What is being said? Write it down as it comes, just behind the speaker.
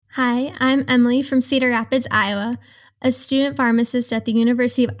Hi, I'm Emily from Cedar Rapids, Iowa, a student pharmacist at the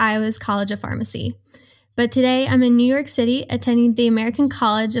University of Iowa's College of Pharmacy. But today I'm in New York City attending the American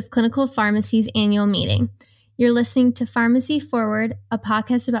College of Clinical Pharmacy's annual meeting. You're listening to Pharmacy Forward, a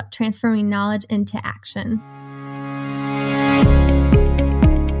podcast about transforming knowledge into action.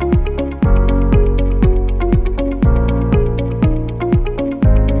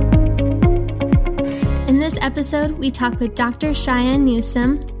 In this episode, we talk with Dr. Cheyenne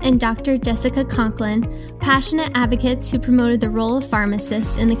Newsome and Dr. Jessica Conklin, passionate advocates who promoted the role of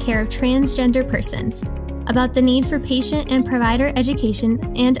pharmacists in the care of transgender persons, about the need for patient and provider education,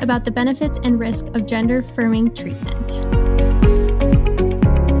 and about the benefits and risk of gender-affirming treatment.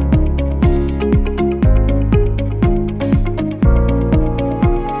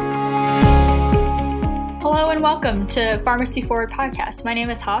 Hello and welcome to Pharmacy Forward Podcast. My name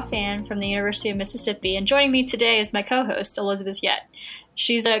is Ha Fan from the University of Mississippi, and joining me today is my co-host, Elizabeth Yett.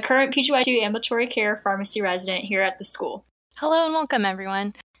 She's a current PGY2 ambulatory care pharmacy resident here at the school. Hello and welcome,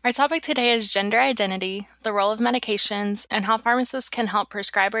 everyone. Our topic today is gender identity, the role of medications, and how pharmacists can help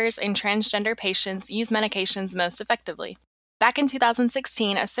prescribers and transgender patients use medications most effectively. Back in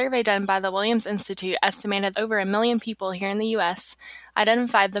 2016, a survey done by the Williams Institute estimated over 1 million people here in the U.S.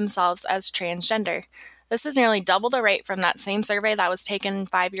 identified themselves as transgender. This is nearly double the rate from that same survey that was taken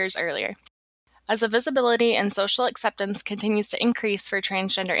 5 years earlier. As the visibility and social acceptance continues to increase for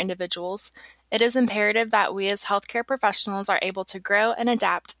transgender individuals, it is imperative that we as healthcare professionals are able to grow and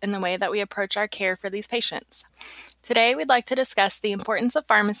adapt in the way that we approach our care for these patients. Today, we'd like to discuss the importance of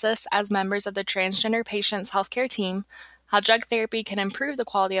pharmacists as members of the transgender patients' healthcare team, how drug therapy can improve the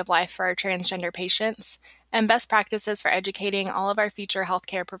quality of life for our transgender patients, and best practices for educating all of our future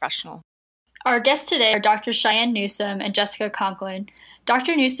healthcare professionals. Our guests today are Dr. Cheyenne Newsome and Jessica Conklin.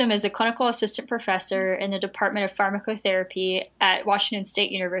 Dr. Newsome is a clinical assistant professor in the Department of Pharmacotherapy at Washington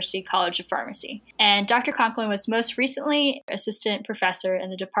State University College of Pharmacy. And Dr. Conklin was most recently assistant professor in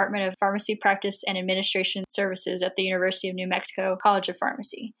the Department of Pharmacy Practice and Administration Services at the University of New Mexico College of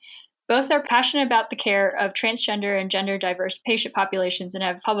Pharmacy. Both are passionate about the care of transgender and gender diverse patient populations and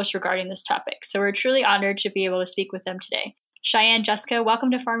have published regarding this topic. So we're truly honored to be able to speak with them today. Cheyenne, Jessica,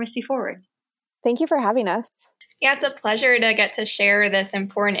 welcome to Pharmacy Forward. Thank you for having us. Yeah, it's a pleasure to get to share this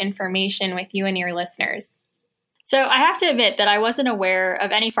important information with you and your listeners. So I have to admit that I wasn't aware of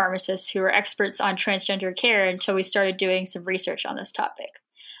any pharmacists who were experts on transgender care until we started doing some research on this topic.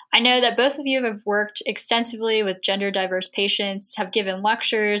 I know that both of you have worked extensively with gender diverse patients, have given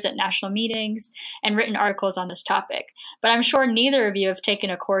lectures at national meetings, and written articles on this topic. But I'm sure neither of you have taken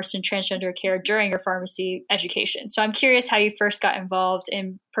a course in transgender care during your pharmacy education. So I'm curious how you first got involved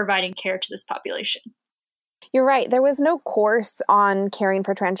in providing care to this population. You're right. There was no course on caring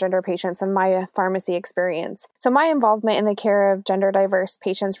for transgender patients in my pharmacy experience. So my involvement in the care of gender diverse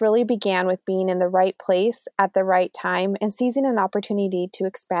patients really began with being in the right place at the right time and seizing an opportunity to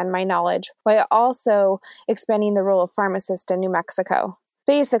expand my knowledge while also expanding the role of pharmacist in New Mexico.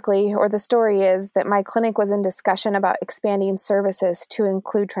 Basically, or the story is that my clinic was in discussion about expanding services to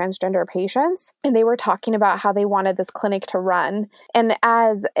include transgender patients, and they were talking about how they wanted this clinic to run. And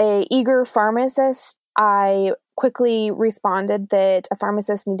as an eager pharmacist, I quickly responded that a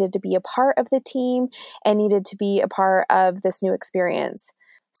pharmacist needed to be a part of the team and needed to be a part of this new experience.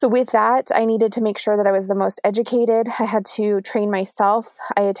 So with that, I needed to make sure that I was the most educated. I had to train myself.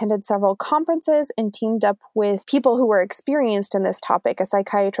 I attended several conferences and teamed up with people who were experienced in this topic, a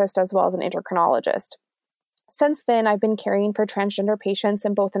psychiatrist as well as an endocrinologist. Since then, I've been caring for transgender patients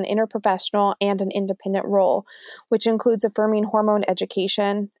in both an interprofessional and an independent role, which includes affirming hormone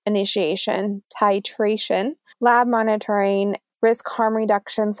education, initiation, titration, lab monitoring, risk harm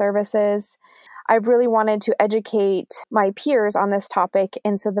reduction services. I've really wanted to educate my peers on this topic,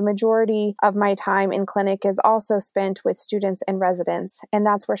 and so the majority of my time in clinic is also spent with students and residents, and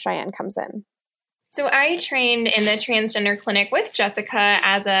that's where Cheyenne comes in. So I trained in the transgender clinic with Jessica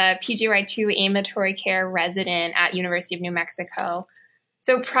as a PGY2 ambulatory care resident at University of New Mexico.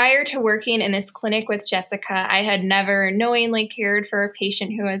 So prior to working in this clinic with Jessica, I had never knowingly cared for a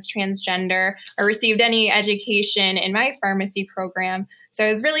patient who was transgender or received any education in my pharmacy program. So I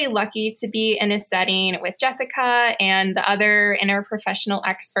was really lucky to be in a setting with Jessica and the other interprofessional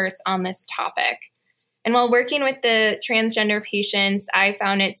experts on this topic. And while working with the transgender patients, I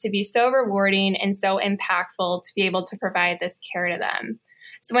found it to be so rewarding and so impactful to be able to provide this care to them.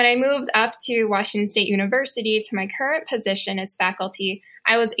 So when I moved up to Washington State University to my current position as faculty,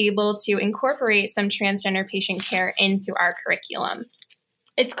 I was able to incorporate some transgender patient care into our curriculum.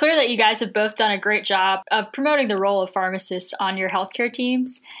 It's clear that you guys have both done a great job of promoting the role of pharmacists on your healthcare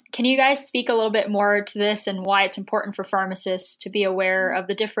teams. Can you guys speak a little bit more to this and why it's important for pharmacists to be aware of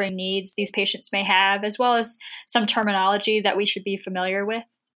the differing needs these patients may have, as well as some terminology that we should be familiar with?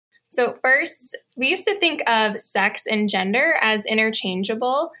 So first, we used to think of sex and gender as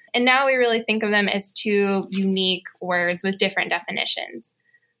interchangeable, and now we really think of them as two unique words with different definitions.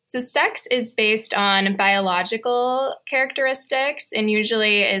 So sex is based on biological characteristics and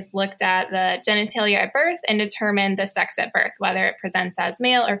usually is looked at the genitalia at birth and determine the sex at birth, whether it presents as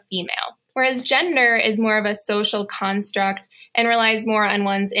male or female. Whereas gender is more of a social construct and relies more on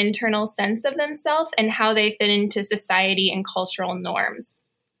one's internal sense of themselves and how they fit into society and cultural norms.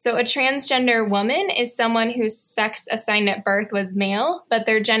 So a transgender woman is someone whose sex assigned at birth was male, but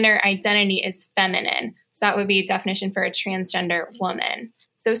their gender identity is feminine. So that would be a definition for a transgender woman.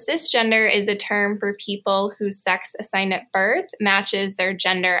 So cisgender is a term for people whose sex assigned at birth matches their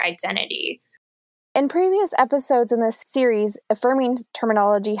gender identity. In previous episodes in this series, affirming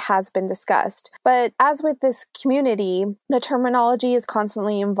terminology has been discussed. But as with this community, the terminology is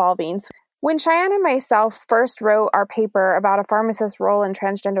constantly evolving. When Cheyenne and myself first wrote our paper about a pharmacist's role in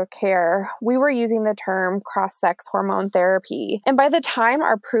transgender care, we were using the term cross-sex hormone therapy. And by the time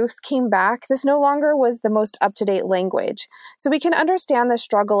our proofs came back, this no longer was the most up-to-date language. So we can understand the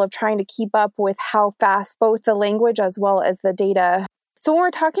struggle of trying to keep up with how fast both the language as well as the data. So when we're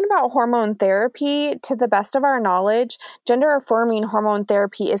talking about hormone therapy, to the best of our knowledge, gender-affirming hormone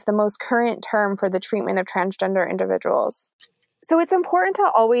therapy is the most current term for the treatment of transgender individuals. So it's important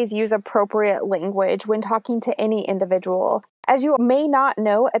to always use appropriate language when talking to any individual, as you may not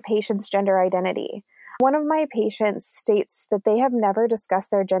know a patient's gender identity. One of my patients states that they have never discussed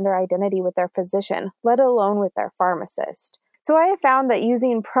their gender identity with their physician, let alone with their pharmacist. So I have found that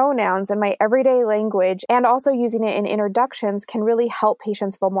using pronouns in my everyday language and also using it in introductions can really help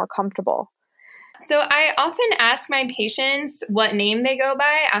patients feel more comfortable. So I often ask my patients what name they go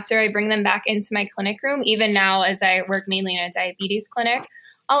by after I bring them back into my clinic room. Even now, as I work mainly in a diabetes clinic,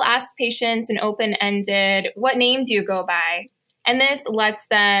 I'll ask patients an open-ended, what name do you go by? And this lets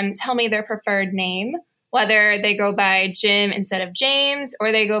them tell me their preferred name, whether they go by Jim instead of James,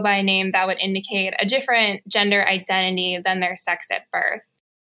 or they go by a name that would indicate a different gender identity than their sex at birth.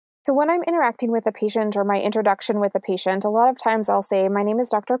 So when I'm interacting with a patient or my introduction with a patient, a lot of times I'll say, my name is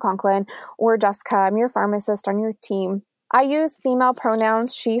Dr. Conklin, or Jessica, I'm your pharmacist on your team. I use female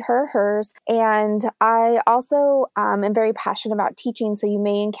pronouns, she, her, hers, and I also am very passionate about teaching, so you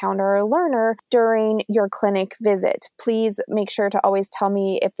may encounter a learner during your clinic visit. Please make sure to always tell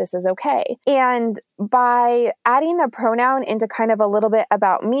me if this is okay. And by adding a pronoun into kind of a little bit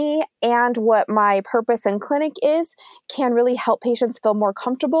about me and what my purpose in clinic is, can really help patients feel more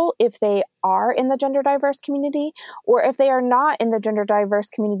comfortable if they are in the gender diverse community, or if they are not in the gender diverse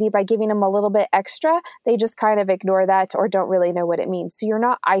community, by giving them a little bit extra, they just kind of ignore that or don't really know what it means. So you're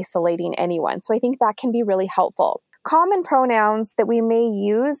not isolating anyone. So I think that can be really helpful. Common pronouns that we may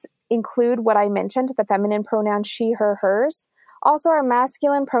use include what I mentioned, the feminine pronouns she, her, hers. Also our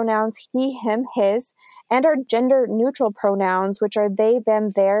masculine pronouns he, him, his, and our gender neutral pronouns, which are they,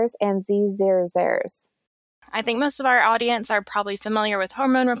 them, theirs, and ze, zers, theirs. I think most of our audience are probably familiar with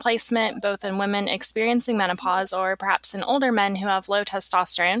hormone replacement, both in women experiencing menopause or perhaps in older men who have low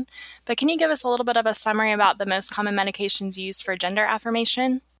testosterone. But can you give us a little bit of a summary about the most common medications used for gender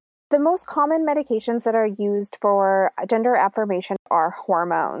affirmation? The most common medications that are used for gender affirmation are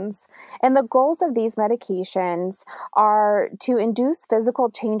hormones. And the goals of these medications are to induce physical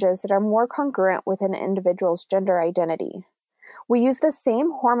changes that are more congruent with an individual's gender identity. We use the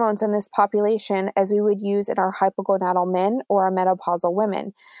same hormones in this population as we would use in our hypogonadal men or our menopausal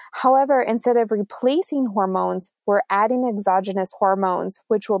women. However, instead of replacing hormones, we're adding exogenous hormones,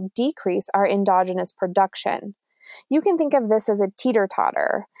 which will decrease our endogenous production. You can think of this as a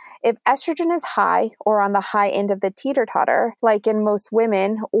teeter-totter. If estrogen is high or on the high end of the teeter-totter, like in most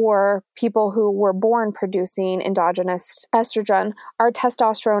women or people who were born producing endogenous estrogen, our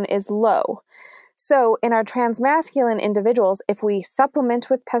testosterone is low. So in our transmasculine individuals, if we supplement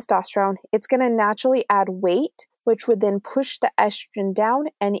with testosterone, it's going to naturally add weight, which would then push the estrogen down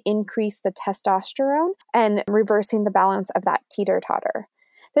and increase the testosterone and reversing the balance of that teeter-totter.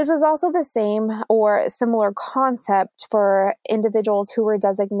 This is also the same or similar concept for individuals who were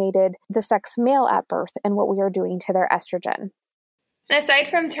designated the sex male at birth and what we are doing to their estrogen. And aside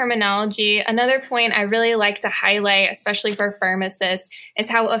from terminology, another point I really like to highlight, especially for pharmacists, is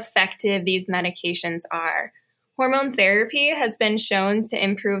how effective these medications are. Hormone therapy has been shown to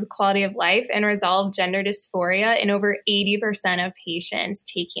improve quality of life and resolve gender dysphoria in over 80% of patients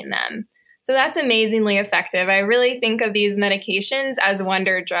taking them. So that's amazingly effective. I really think of these medications as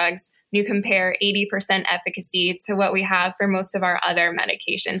wonder drugs. You compare 80% efficacy to what we have for most of our other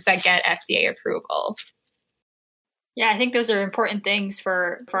medications that get FDA approval. Yeah, I think those are important things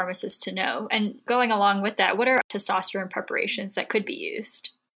for pharmacists to know. And going along with that, what are testosterone preparations that could be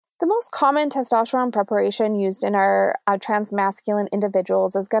used? The most common testosterone preparation used in our transmasculine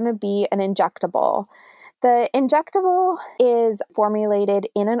individuals is going to be an injectable. The injectable is formulated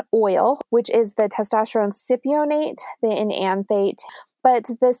in an oil, which is the testosterone cypionate, the enanthate. But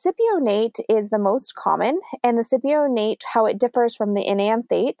the cypionate is the most common, and the cypionate, how it differs from the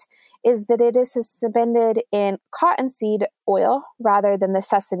enanthate, is that it is suspended in cottonseed oil rather than the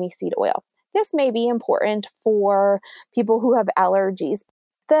sesame seed oil. This may be important for people who have allergies.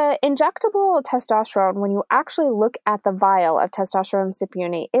 The injectable testosterone, when you actually look at the vial of testosterone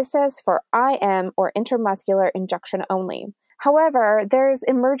cypionate, it says for IM or intramuscular injection only. However, there's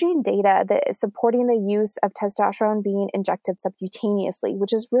emerging data that is supporting the use of testosterone being injected subcutaneously,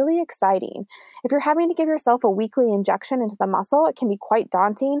 which is really exciting. If you're having to give yourself a weekly injection into the muscle, it can be quite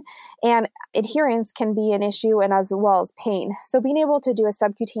daunting, and adherence can be an issue, and as well as pain. So being able to do a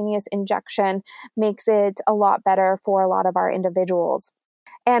subcutaneous injection makes it a lot better for a lot of our individuals.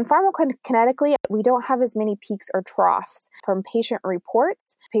 And pharmacokinetically, we don't have as many peaks or troughs. From patient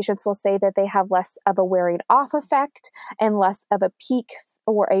reports, patients will say that they have less of a wearing off effect and less of a peak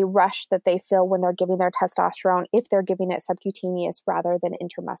or a rush that they feel when they're giving their testosterone if they're giving it subcutaneous rather than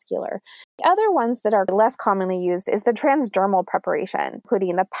intramuscular. The other ones that are less commonly used is the transdermal preparation,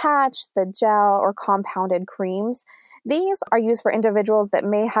 including the patch, the gel, or compounded creams. These are used for individuals that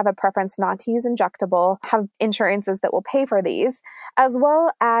may have a preference not to use injectable, have insurances that will pay for these, as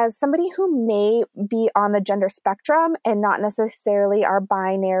well as somebody who may be on the gender spectrum and not necessarily our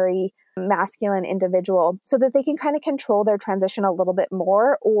binary masculine individual, so that they can kind of control their transition a little bit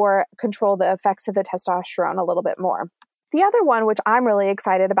more or control the effects of the testosterone a little bit more. The other one, which I'm really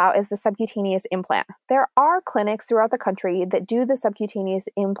excited about, is the subcutaneous implant. There are clinics throughout the country that do the subcutaneous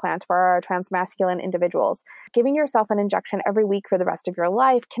implant for our transmasculine individuals. Giving yourself an injection every week for the rest of your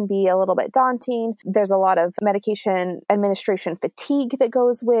life can be a little bit daunting. There's a lot of medication administration fatigue that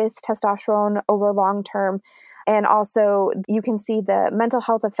goes with testosterone over long term. And also, you can see the mental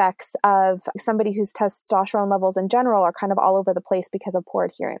health effects of somebody whose testosterone levels in general are kind of all over the place because of poor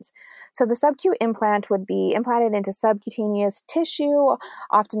adherence. So the subcu implant would be implanted into subcutaneous tissue,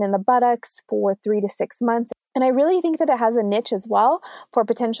 often in the buttocks, for 3 to 6 months. And I really think that it has a niche as well for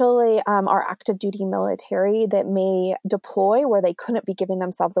potentially our active duty military that may deploy where they couldn't be giving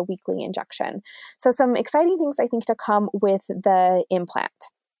themselves a weekly injection. So some exciting things I think to come with the implant.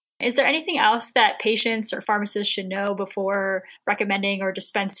 Is there anything else that patients or pharmacists should know before recommending or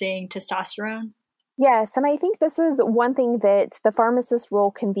dispensing testosterone? Yes, and I think this is one thing that the pharmacist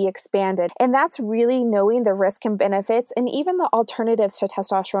role can be expanded, and that's really knowing the risk and benefits and even the alternatives to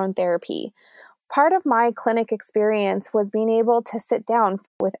testosterone therapy. Part of my clinic experience was being able to sit down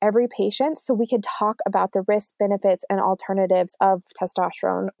with every patient so we could talk about the risks, benefits, and alternatives of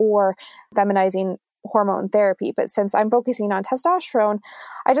testosterone or feminizing hormone therapy. But since I'm focusing on testosterone,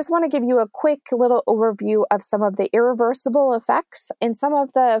 I just want to give you a quick little overview of some of the irreversible effects and some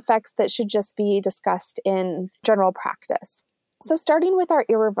of the effects that should just be discussed in general practice. So starting with our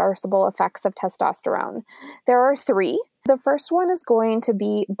irreversible effects of testosterone, there are 3. The first one is going to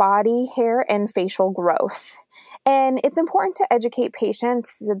be body hair and facial growth. And it's important to educate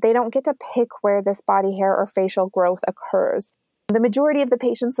patients that they don't get to pick where this body hair or facial growth occurs. The majority of the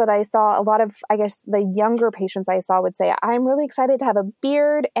patients that I saw, a lot of, I guess, the younger patients I saw would say, I'm really excited to have a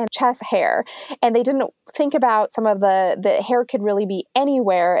beard and chest hair. And they didn't think about some of the hair could really be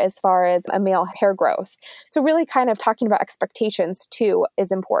anywhere as far as a male hair growth. So really kind of talking about expectations too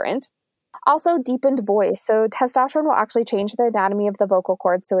is important. Also, deepened voice. So testosterone will actually change the anatomy of the vocal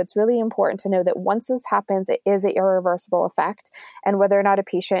cords. So it's really important to know that once this happens, it is an irreversible effect and whether or not a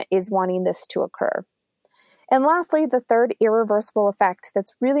patient is wanting this to occur. And lastly, the third irreversible effect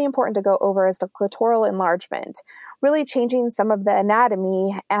that's really important to go over is the clitoral enlargement, really changing some of the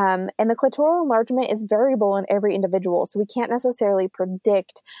anatomy. And the clitoral enlargement is variable in every individual, so we can't necessarily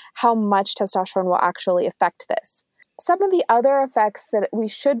predict how much testosterone will actually affect this. Some of the other effects that we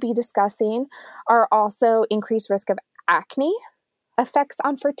should be discussing are also increased risk of acne, effects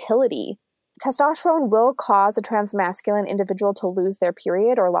on fertility. Testosterone will cause a transmasculine individual to lose their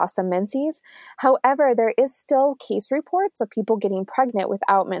period or loss of menses. However, there is still case reports of people getting pregnant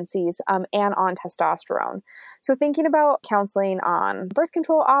without menses and on testosterone. So thinking about counseling on birth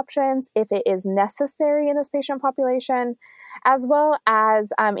control options, if it is necessary in this patient population, as well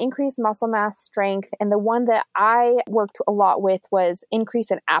as increased muscle mass strength. And the one that I worked a lot with was increase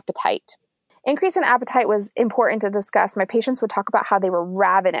in appetite. Increase in appetite was important to discuss. My patients would talk about how they were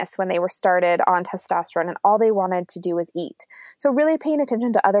ravenous when they were started on testosterone and all they wanted to do was eat. So really paying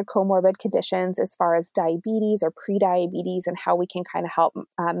attention to other comorbid conditions as far as diabetes or prediabetes and how we can kind of help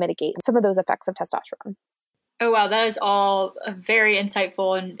mitigate some of those effects of testosterone. Oh, wow. That is all very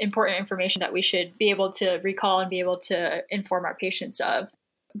insightful and important information that we should be able to recall and be able to inform our patients of.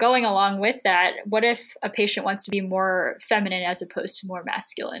 Going along with that, what if a patient wants to be more feminine as opposed to more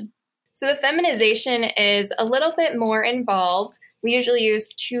masculine? So the feminization is a little bit more involved. We usually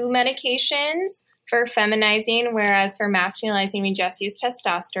use 2 medications for feminizing, whereas for masculinizing, we just use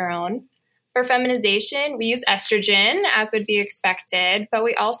testosterone. For feminization, we use estrogen, as would be expected, but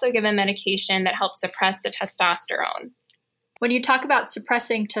we also give a medication that helps suppress the testosterone. When you talk about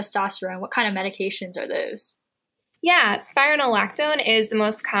suppressing testosterone, what kind of medications are those? Yeah, spironolactone is the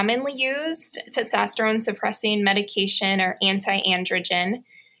most commonly used testosterone-suppressing medication or anti-androgen.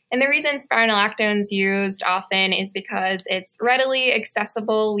 And the reason spironolactone is used often is because it's readily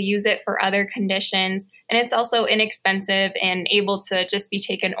accessible. We use it for other conditions, and it's also inexpensive and able to just be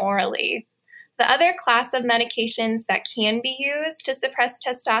taken orally. The other class of medications that can be used to suppress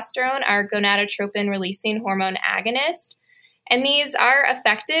testosterone are gonadotropin-releasing hormone agonists. And these are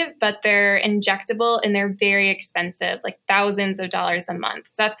effective, but they're injectable and they're very expensive, like thousands of dollars a month.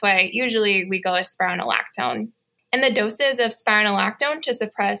 So that's why usually we go with spironolactone. And the doses of spironolactone to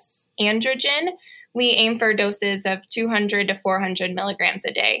suppress androgen, we aim for doses of 200 to 400 milligrams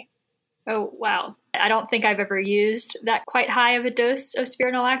a day. Oh, wow. I don't think I've ever used that quite high of a dose of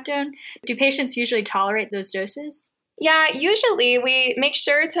spironolactone. Do patients usually tolerate those doses? Yeah, usually we make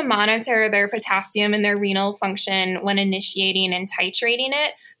sure to monitor their potassium and their renal function when initiating and titrating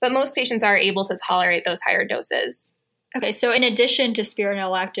it, but most patients are able to tolerate those higher doses. Okay, so in addition to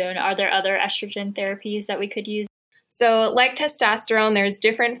spironolactone, are there other estrogen therapies that we could use? So like testosterone, there's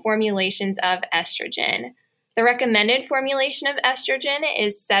different formulations of estrogen. The recommended formulation of estrogen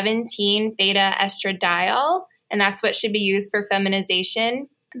is 17-beta-estradiol, and that's what should be used for feminization.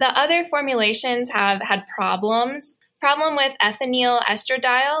 The other formulations have had problems. Problem with ethinyl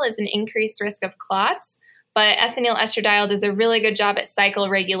estradiol is an increased risk of clots, but ethinyl estradiol does a really good job at cycle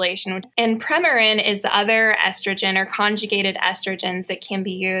regulation. And Premarin is the other estrogen or conjugated estrogens that can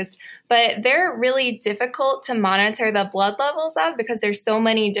be used, but they're really difficult to monitor the blood levels of because there's so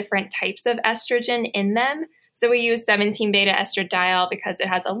many different types of estrogen in them. So we use 17-beta-estradiol because it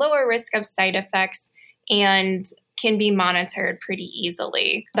has a lower risk of side effects and can be monitored pretty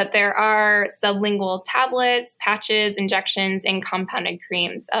easily. But there are sublingual tablets, patches, injections, and compounded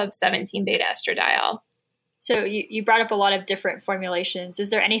creams of 17-beta-estradiol. So you brought up a lot of different formulations. Is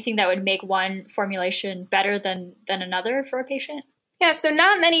there anything that would make one formulation better than another for a patient? Yeah, so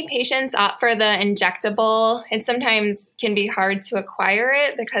not many patients opt for the injectable. It sometimes can be hard to acquire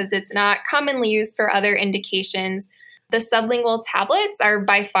it because it's not commonly used for other indications. The sublingual tablets are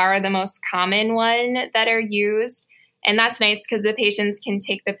by far the most common one that are used. And that's nice because the patients can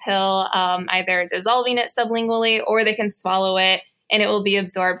take the pill either dissolving it sublingually or they can swallow it and it will be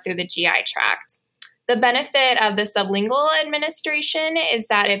absorbed through the GI tract. The benefit of the sublingual administration is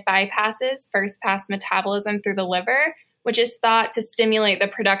that it bypasses first-pass metabolism through the liver, which is thought to stimulate the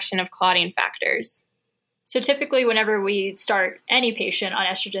production of clotting factors. So typically whenever we start any patient on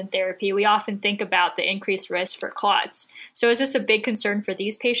estrogen therapy, we often think about the increased risk for clots. So is this a big concern for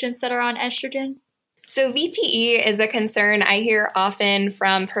these patients that are on estrogen? So VTE is a concern I hear often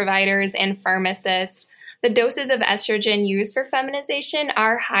from providers and pharmacists. The doses of estrogen used for feminization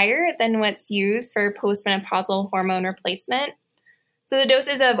are higher than what's used for postmenopausal hormone replacement. So the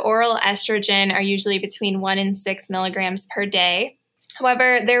doses of oral estrogen are usually between 1 and 6 milligrams per day.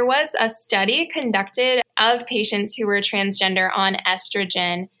 However, there was a study conducted of patients who were transgender on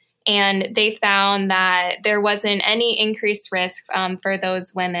estrogen, and they found that there wasn't any increased risk for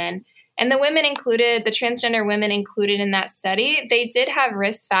those women. And the transgender women included in that study, they did have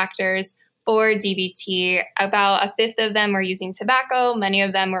risk factors for DVT. About a fifth of them were using tobacco, many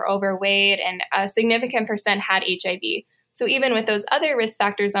of them were overweight, and a significant percent had HIV. So even with those other risk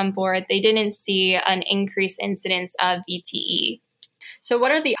factors on board, they didn't see an increased incidence of VTE. So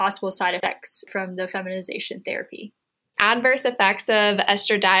what are the possible side effects from the feminization therapy? Adverse effects of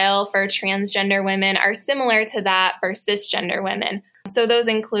estradiol for transgender women are similar to that for cisgender women. So those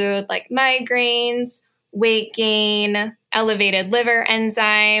include like migraines, weight gain, elevated liver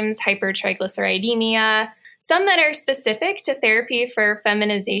enzymes, hypertriglyceridemia. Some that are specific to therapy for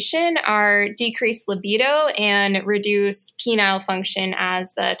feminization are decreased libido and reduced penile function,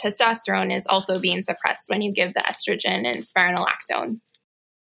 as the testosterone is also being suppressed when you give the estrogen and spironolactone.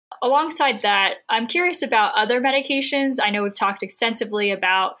 Alongside that, I'm curious about other medications. I know we've talked extensively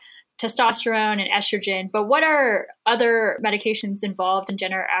about testosterone and estrogen, but what are other medications involved in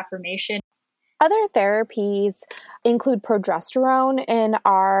gender affirmation? Other therapies include progesterone in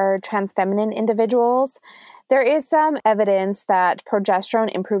our trans feminine individuals. There is some evidence that progesterone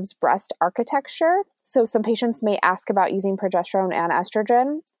improves breast architecture, so some patients may ask about using progesterone and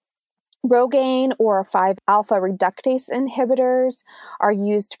estrogen. Rogaine or 5-alpha reductase inhibitors are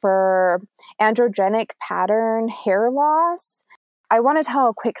used for androgenic pattern hair loss. I want to tell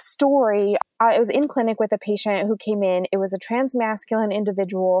a quick story. I was in clinic with a patient who came in. It was a transmasculine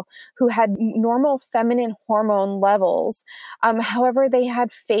individual who had normal feminine hormone levels. However, they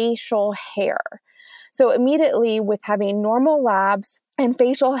had facial hair. So immediately with having normal labs and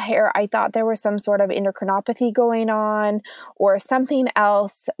facial hair, I thought there was some sort of endocrinopathy going on or something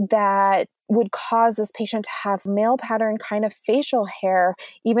else that would cause this patient to have male pattern kind of facial hair,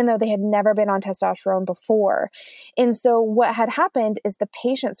 even though they had never been on testosterone before. And so what had happened is the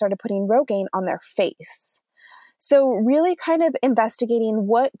patient started putting Rogaine on their face. So really kind of investigating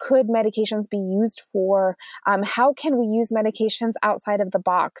what could medications be used for, how can we use medications outside of the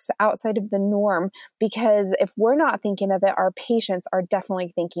box, outside of the norm, because if we're not thinking of it, our patients are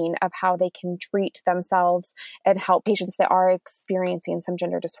definitely thinking of how they can treat themselves and help patients that are experiencing some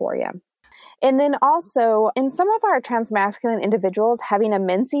gender dysphoria. And then also, in some of our transmasculine individuals, having a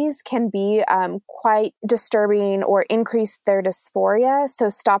menses can be quite disturbing or increase their dysphoria. So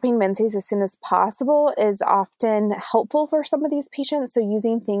stopping menses as soon as possible is often helpful for some of these patients. So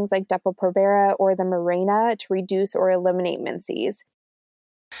using things like Depo-Provera or the Mirena to reduce or eliminate menses.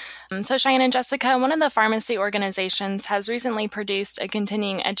 So Cheyenne and Jessica, one of the pharmacy organizations has recently produced a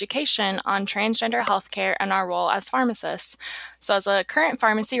continuing education on transgender healthcare and our role as pharmacists. So as a current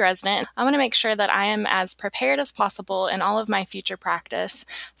pharmacy resident, I want to make sure that I am as prepared as possible in all of my future practice.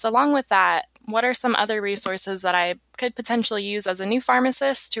 So along with that, what are some other resources that I could potentially use as a new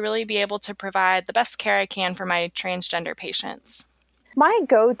pharmacist to really be able to provide the best care I can for my transgender patients? My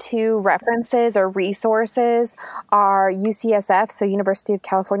go-to references or resources are UCSF, so University of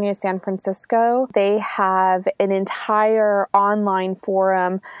California, San Francisco. They have an entire online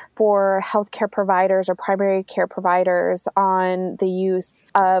forum for healthcare providers or primary care providers on the use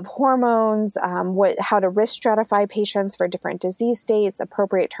of hormones, how to risk stratify patients for different disease states,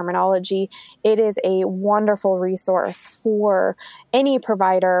 appropriate terminology. It is a wonderful resource for any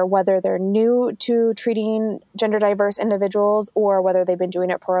provider, whether they're new to treating gender diverse individuals or whether they've been doing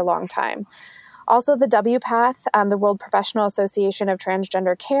it for a long time. Also, the WPATH, the World Professional Association of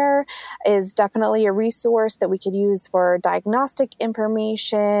Transgender Care, is definitely a resource that we could use for diagnostic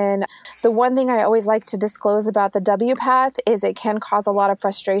information. The one thing I always like to disclose about the WPATH is it can cause a lot of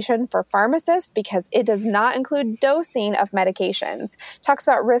frustration for pharmacists because it does not include dosing of medications. It talks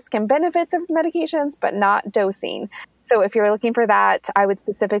about risk and benefits of medications, but not dosing. So if you're looking for that, I would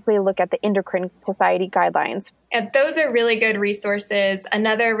specifically look at the Endocrine Society guidelines. Yeah, those are really good resources.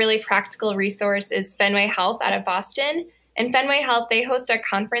 Another really practical resource is Fenway Health out of Boston. And Fenway Health, they host a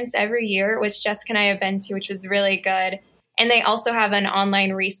conference every year, which Jessica and I have been to, which was really good. And they also have an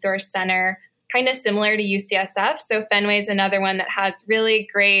online resource center, kind of similar to UCSF. So Fenway is another one that has really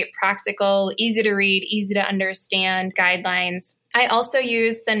great, practical, easy to read, easy to understand guidelines. I also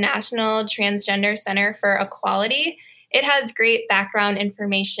use the National Transgender Center for Equality. It has great background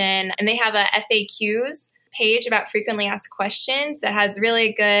information, and they have a FAQs page about frequently asked questions that has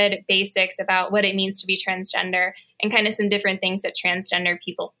really good basics about what it means to be transgender and kind of some different things that transgender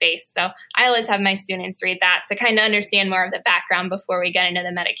people face. So I always have my students read that to kind of understand more of the background before we get into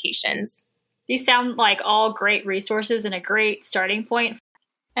the medications. These sound like all great resources and a great starting point.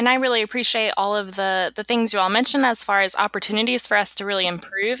 And I really appreciate all of the things you all mentioned as far as opportunities for us to really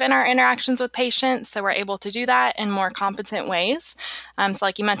improve in our interactions with patients, so we're able to do that in more competent ways. So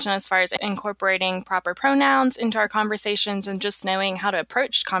like you mentioned, as far as incorporating proper pronouns into our conversations and just knowing how to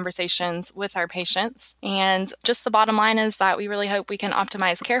approach conversations with our patients. And just the bottom line is that we really hope we can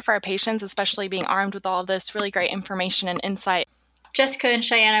optimize care for our patients, especially being armed with all of this really great information and insight. Jessica and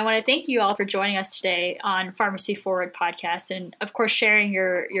Cheyenne, I want to thank you all for joining us today on Pharmacy Forward podcast and, of course, sharing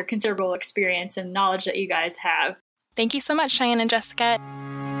your considerable experience and knowledge that you guys have. Thank you so much, Cheyenne and Jessica.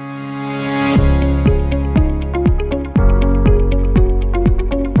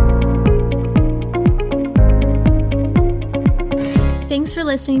 Thanks for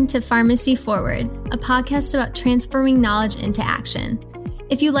listening to Pharmacy Forward, a podcast about transforming knowledge into action.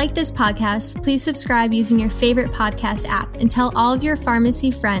 If you like this podcast, please subscribe using your favorite podcast app and tell all of your pharmacy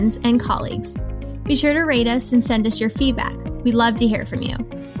friends and colleagues. Be sure to rate us and send us your feedback. We'd love to hear from you.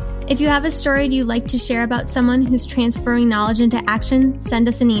 If you have a story you'd like to share about someone who's transferring knowledge into action, send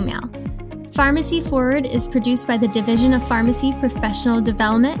us an email. Pharmacy Forward is produced by the Division of Pharmacy Professional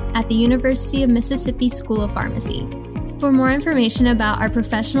Development at the University of Mississippi School of Pharmacy. For more information about our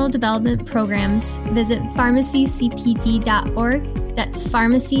professional development programs, visit pharmacycpd.org. That's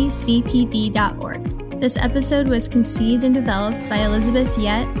pharmacycpd.org. This episode was conceived and developed by Elizabeth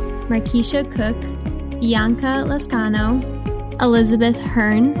Yett, Markeisha Cook, Bianca Lascano, Elizabeth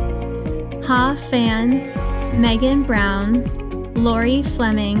Hearn, Ha Fan, Megan Brown, Lori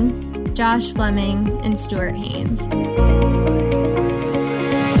Fleming, Josh Fleming, and Stuart Haynes.